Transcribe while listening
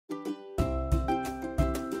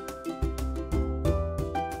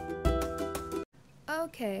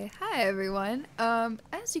Okay, hi everyone.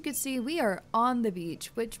 As you can see, we are on the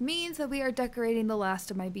beach, which means that we are decorating the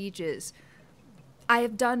last of my beaches. I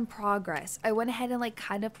have done progress. I went ahead and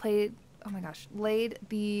kind of laid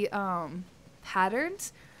the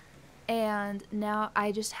patterns, and now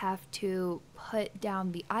I just have to put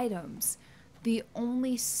down the items. The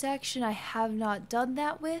only section I have not done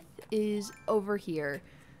that with is over here.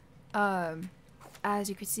 Um, as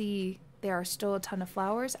you can see, there are still a ton of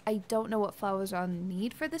flowers. I don't know what flowers I'll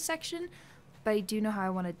need for this section, but I do know how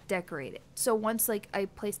I want to decorate it. So once I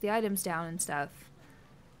place the items down and stuff,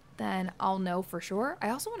 then I'll know for sure.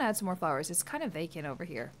 I also want to add some more flowers. It's kind of vacant over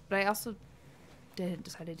here, but I also didn't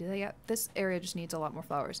decide to do that yet. This area just needs a lot more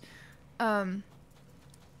flowers. It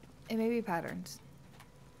may be patterns.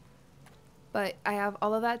 But I have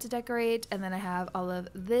all of that to decorate, and then I have all of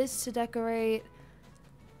this to decorate.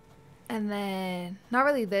 And then, not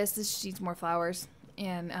really this just needs more flowers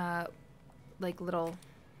and little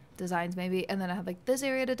designs maybe. And then I have this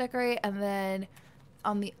area to decorate, and then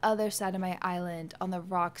on the other side of my island, on the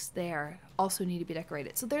rocks there, also need to be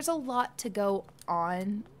decorated. So there's a lot to go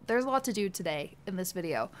on. There's a lot to do today in this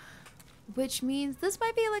video, which means this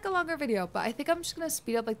might be a longer video, but I think I'm just going to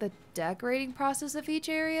speed up the decorating process of each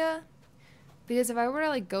area. Because if I were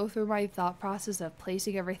to go through my thought process of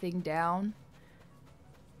placing everything down,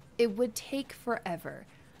 it would take forever.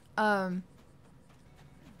 But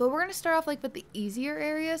we're gonna start off with the easier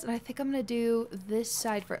areas, and I think I'm gonna do this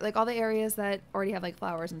side first, all the areas that already have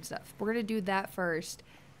flowers and stuff. We're gonna do that first,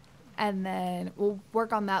 and then we'll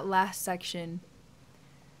work on that last section.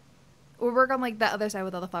 We'll work on the other side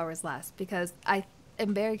with all the flowers last, because I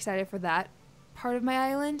am very excited for that part of my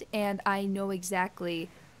island, and I know exactly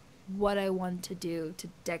what I want to do to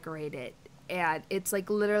decorate it, and it's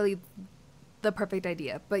literally the perfect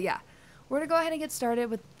idea. But yeah, we're gonna go ahead and get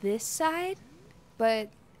started with this side,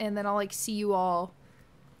 and then I'll see you all,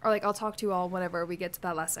 or I'll talk to you all whenever we get to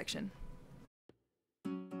that last section.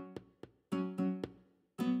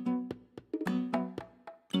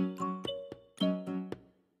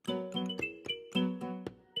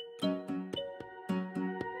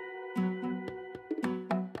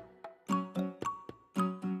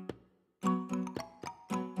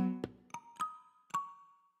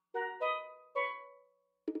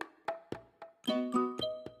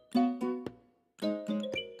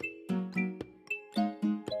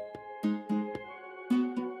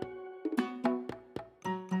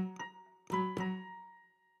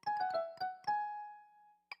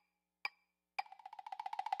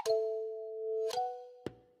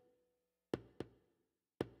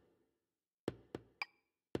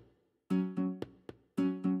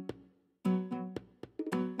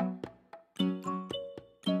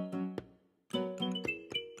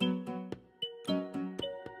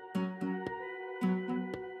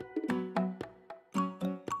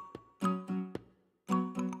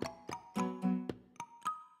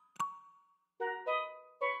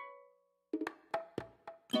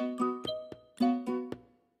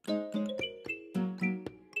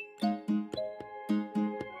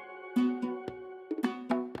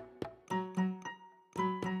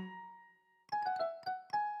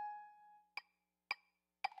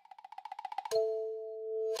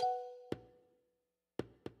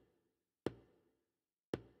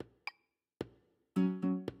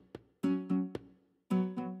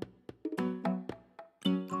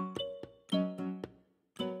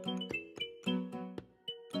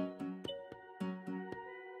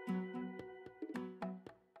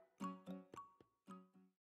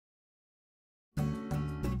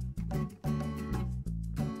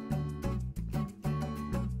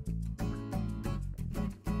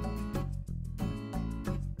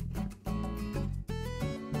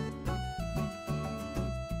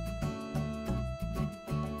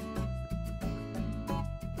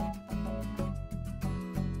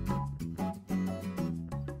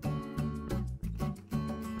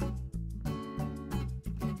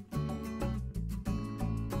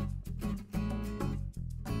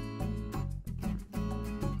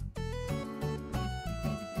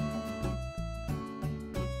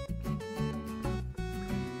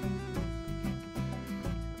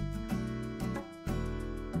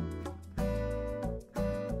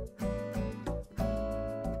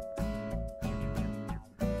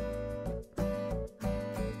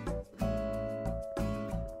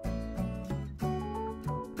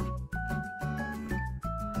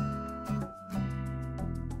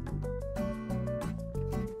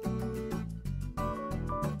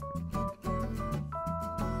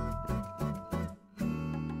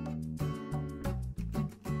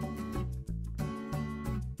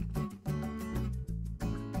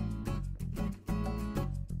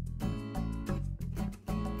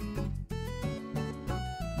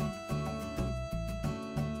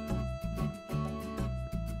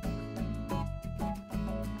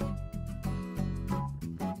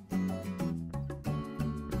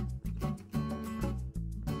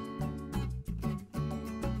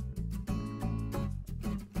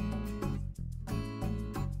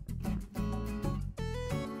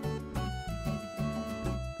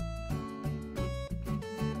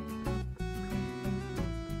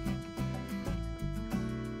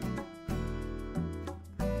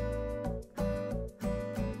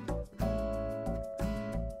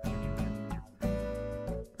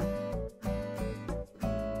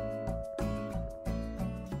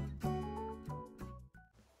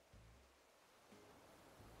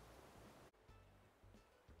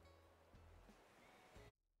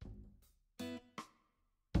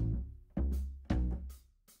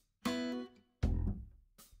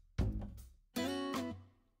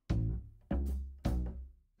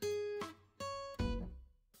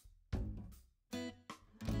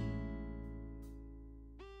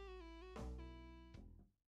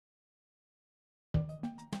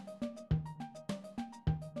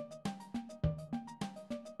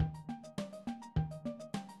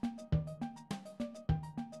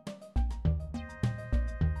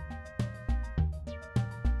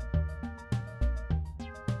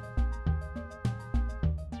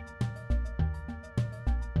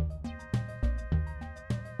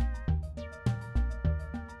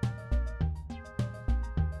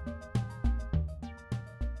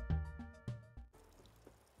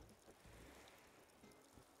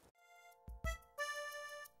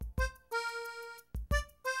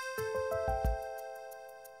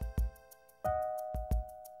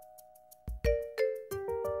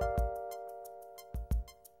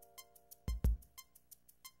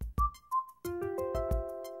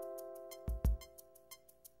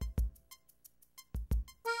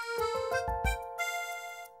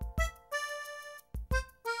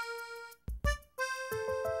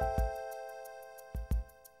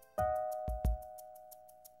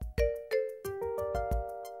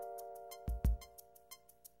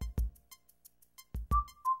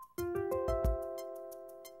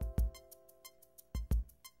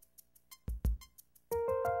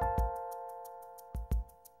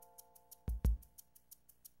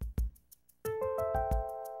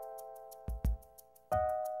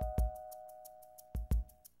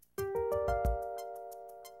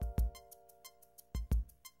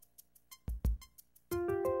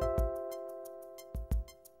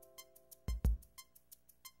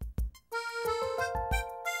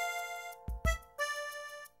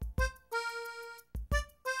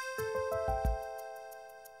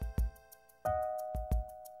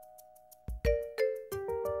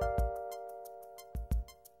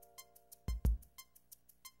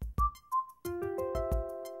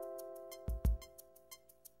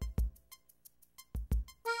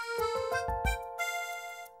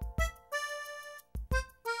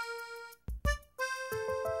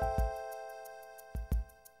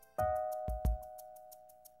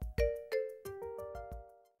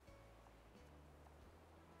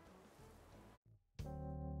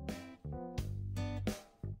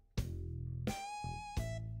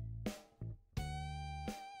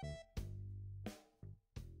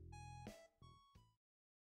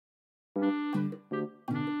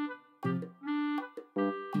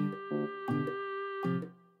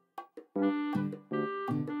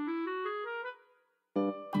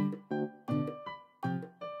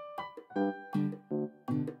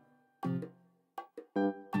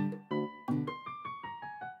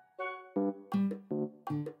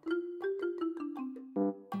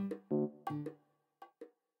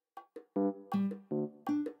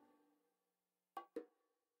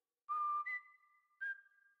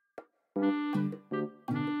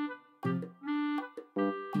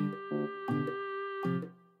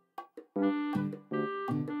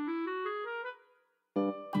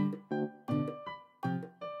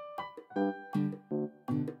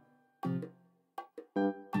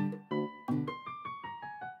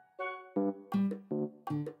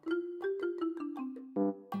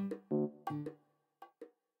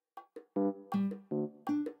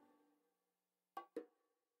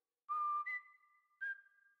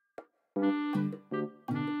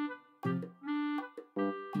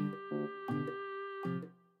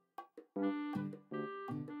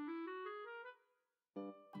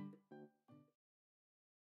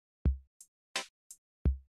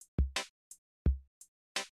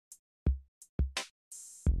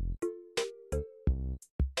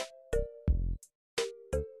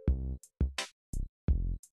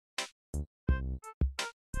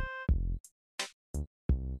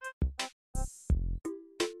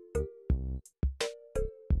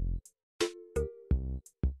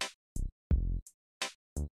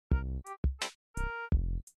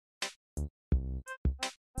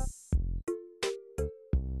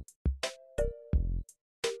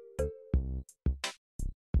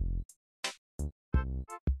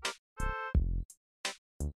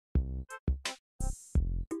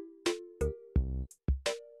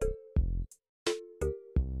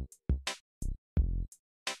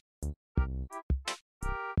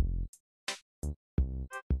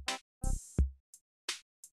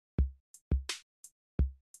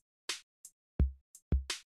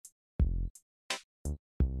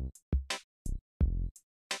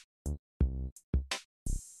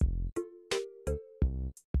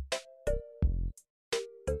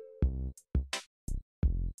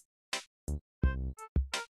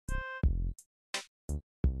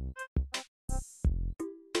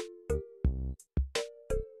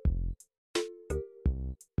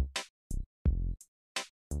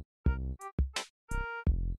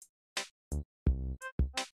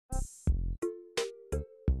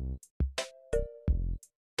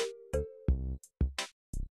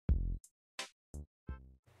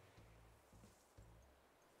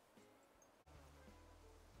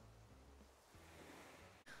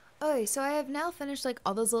 Okay, so I have now finished like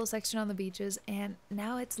all those little sections on the beaches, and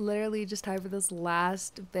now it's literally just time for this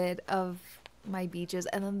last bit of my beaches,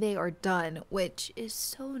 and then they are done, which is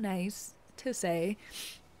so nice to say.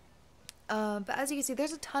 But as you can see,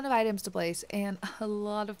 there's a ton of items to place and a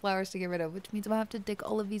lot of flowers to get rid of, which means I'm gonna have to dig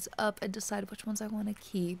all of these up and decide which ones I want to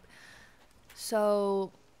keep.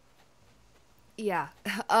 So, yeah,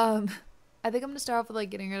 I think I'm gonna start off with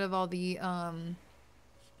like getting rid of all the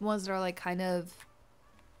ones that are like kind of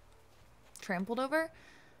trampled over.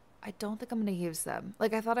 I don't think I'm gonna use them.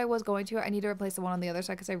 Like I thought I was going to. I need to replace the one on the other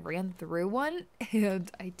side because I ran through one and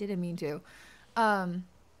I didn't mean to. Um,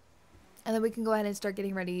 and then we can go ahead and start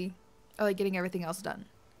getting ready, or like getting everything else done.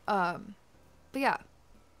 But yeah,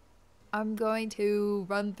 I'm going to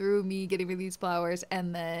run through me getting rid of these flowers,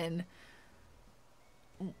 and then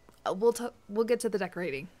we'll get to the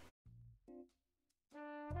decorating.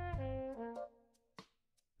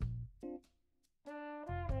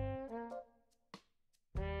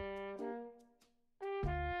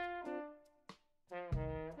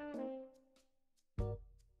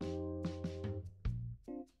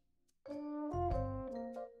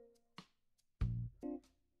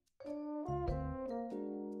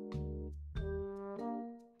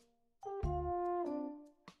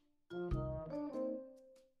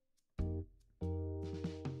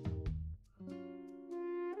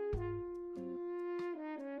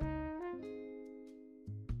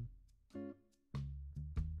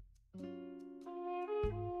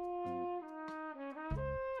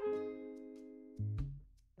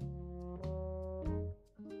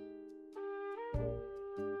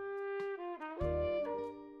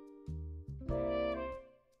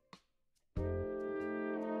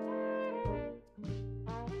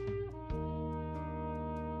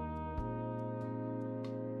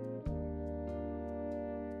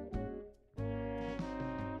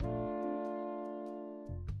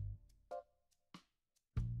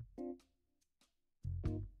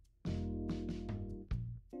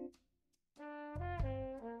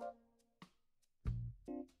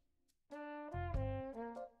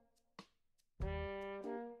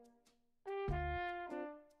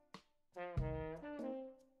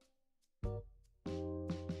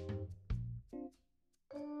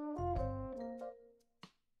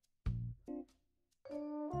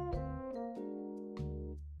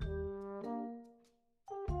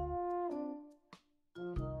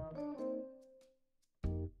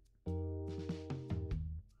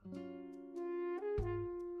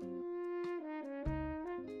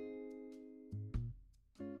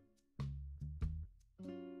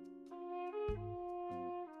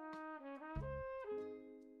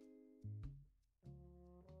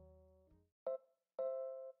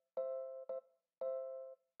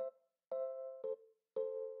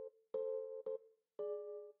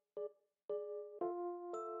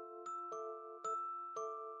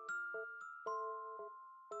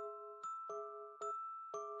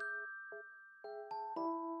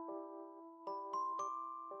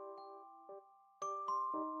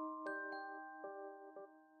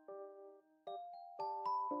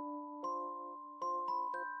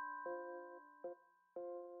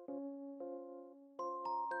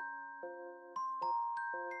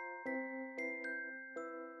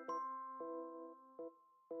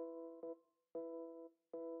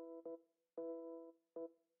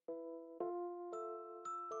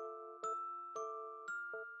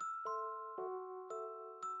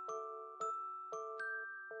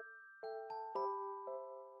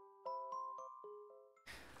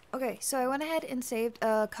 Okay, so I went ahead and saved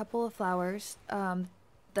a couple of flowers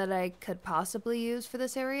that I could possibly use for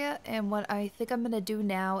this area, and what I think I'm gonna do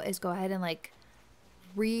now is go ahead and like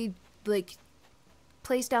re like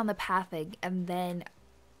place down the pathing, and then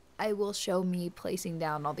I will show me placing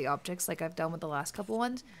down all the objects like I've done with the last couple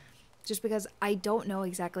ones. Just because I don't know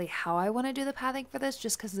exactly how I want to do the pathing for this,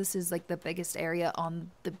 just because this is like the biggest area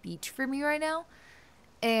on the beach for me right now.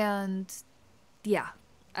 And yeah,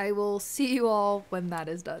 I will see you all when that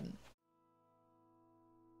is done.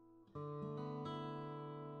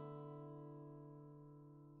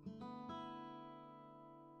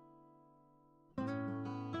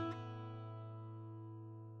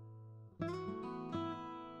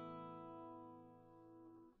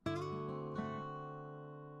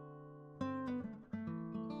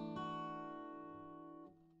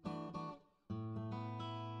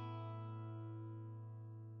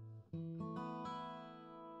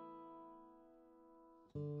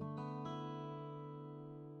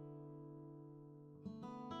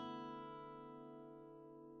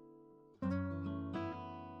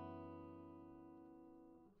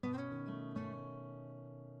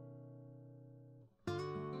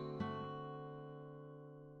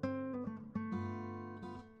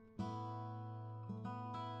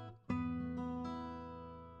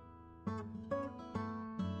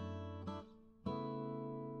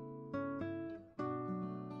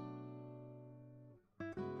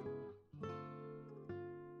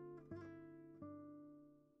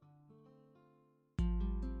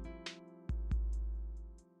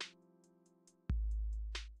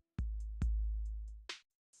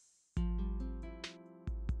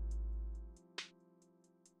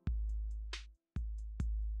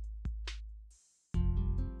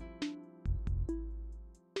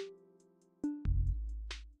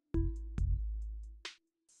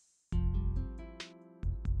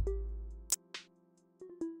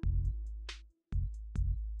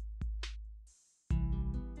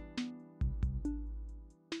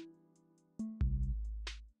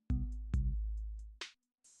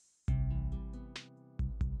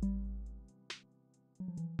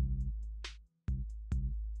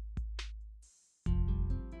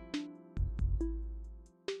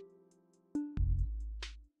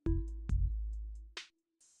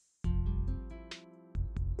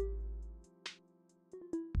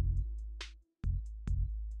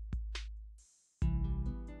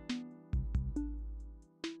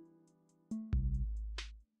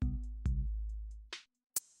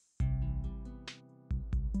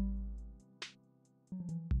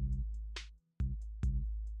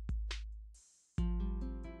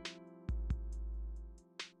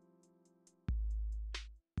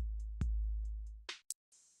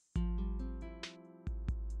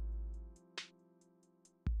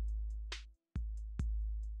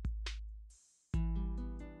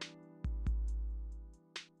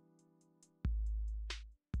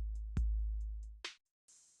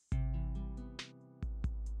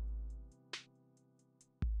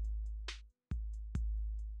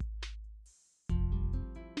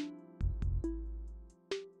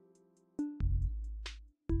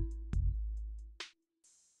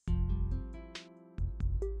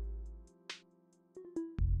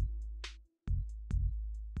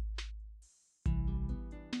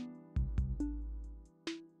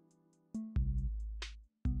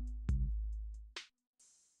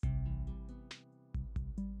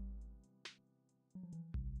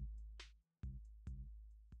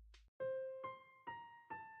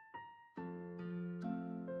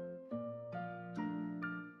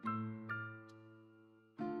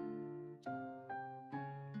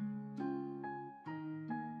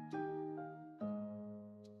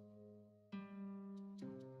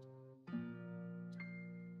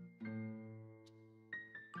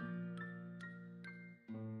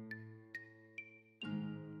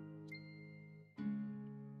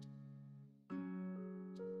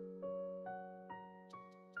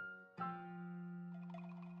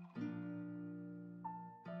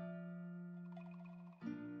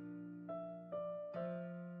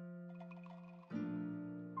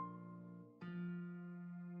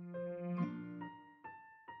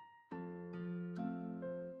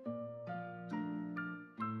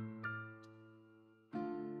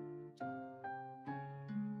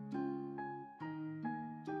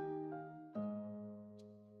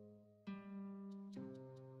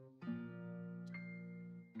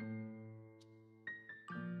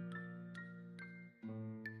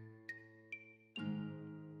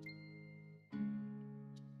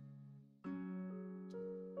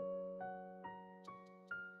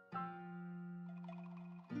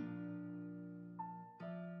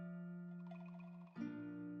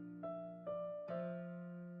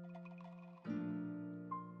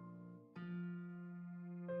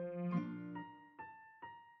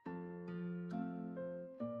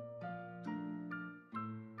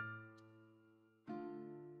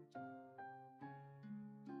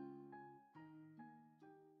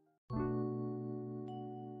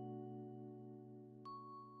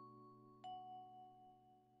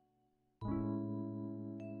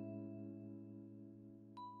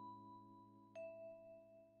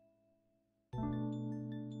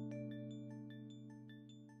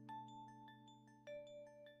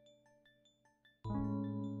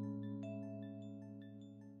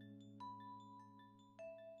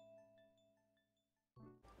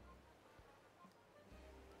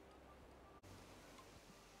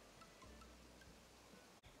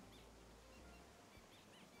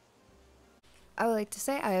 I would like to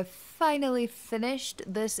say I have finally finished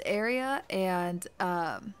this area, and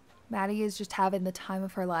Maddie is just having the time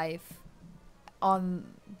of her life on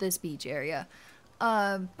this beach area.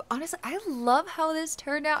 But honestly, I love how this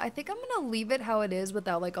turned out. I think I'm gonna leave it how it is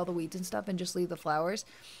without like all the weeds and stuff and just leave the flowers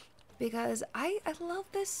because I love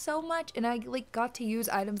this so much, and I like got to use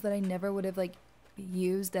items that I never would have like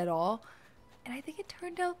used at all. And I think it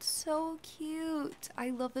turned out so cute. I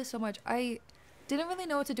love this so much. I didn't really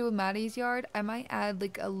know what to do with Maddie's yard. I might add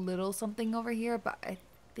like a little something over here, but I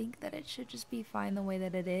think that it should just be fine the way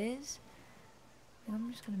that it is. And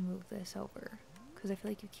I'm just gonna move this over because I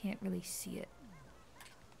feel like you can't really see it.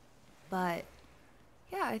 But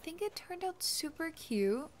yeah, I think it turned out super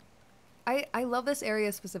cute. I love this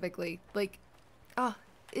area specifically. Like, ah,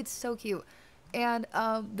 it's so cute. And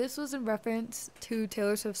this was in reference to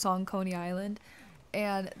Taylor Swift's song Coney Island.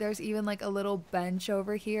 And there's even like a little bench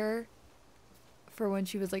over here for when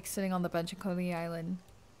she was like sitting on the bench in Coney Island.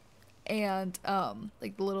 And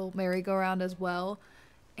like the little merry-go-round as well.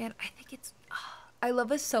 And I think it's I love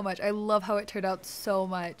this so much. I love how it turned out so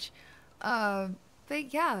much.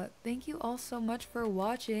 But yeah, thank you all so much for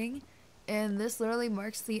watching. And this literally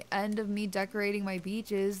marks the end of me decorating my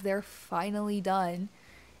beaches. They're finally done.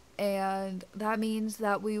 And that means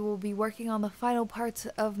that we will be working on the final parts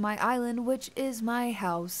of my island, which is my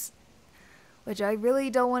house. Which I really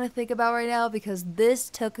don't want to think about right now because this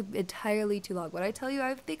took entirely too long. When I tell you,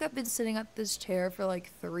 I think I've been sitting at this chair for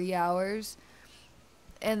like 3 hours.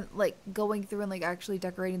 And like going through and like actually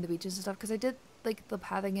decorating the beaches and stuff. Because I did like the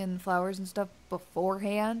pathing and flowers and stuff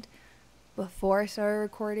beforehand. Before I started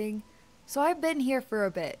recording. So I've been here for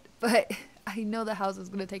a bit, but I know the house is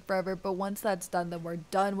going to take forever, but once that's done, then we're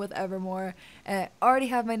done with Evermore, and I already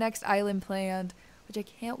have my next island planned, which I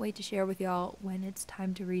can't wait to share with y'all when it's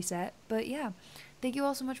time to reset. But yeah, thank you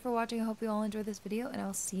all so much for watching. I hope you all enjoyed this video, and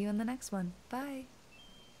I'll see you in the next one. Bye!